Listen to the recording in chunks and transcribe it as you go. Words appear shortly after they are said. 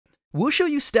We'll show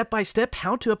you step by step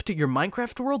how to update your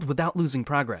Minecraft world without losing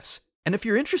progress. And if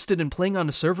you're interested in playing on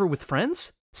a server with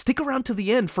friends, stick around to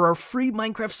the end for our free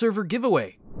Minecraft server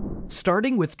giveaway.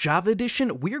 Starting with Java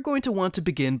Edition, we are going to want to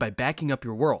begin by backing up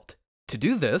your world. To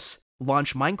do this,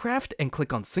 launch Minecraft and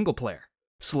click on Single Player.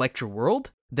 Select your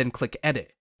world, then click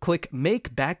Edit. Click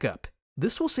Make Backup.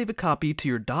 This will save a copy to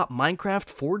your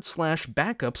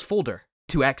 .minecraft/backups folder.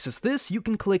 To access this, you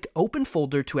can click Open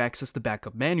Folder to access the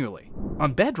backup manually.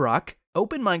 On Bedrock,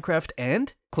 open Minecraft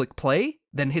and click Play,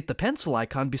 then hit the pencil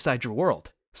icon beside your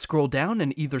world. Scroll down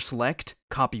and either select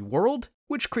Copy World,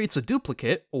 which creates a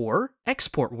duplicate, or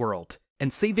Export World,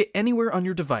 and save it anywhere on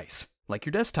your device, like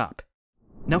your desktop.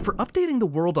 Now for updating the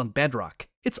world on Bedrock,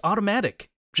 it's automatic.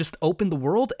 Just open the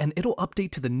world and it'll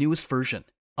update to the newest version.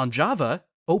 On Java,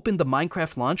 open the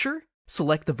Minecraft launcher,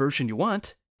 select the version you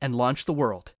want, and launch the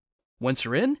world. Once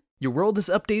you're in, your world is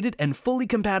updated and fully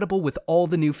compatible with all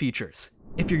the new features.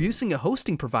 If you're using a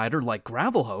hosting provider like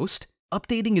Gravelhost,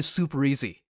 updating is super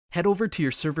easy. Head over to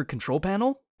your server control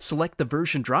panel, select the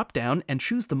version dropdown, and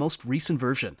choose the most recent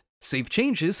version. Save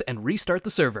changes and restart the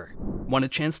server. Want a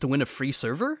chance to win a free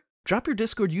server? Drop your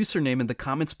Discord username in the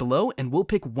comments below and we'll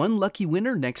pick one lucky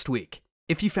winner next week.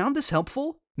 If you found this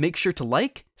helpful, make sure to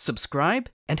like, subscribe,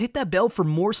 and hit that bell for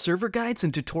more server guides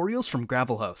and tutorials from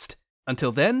Gravelhost.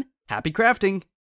 Until then, happy crafting!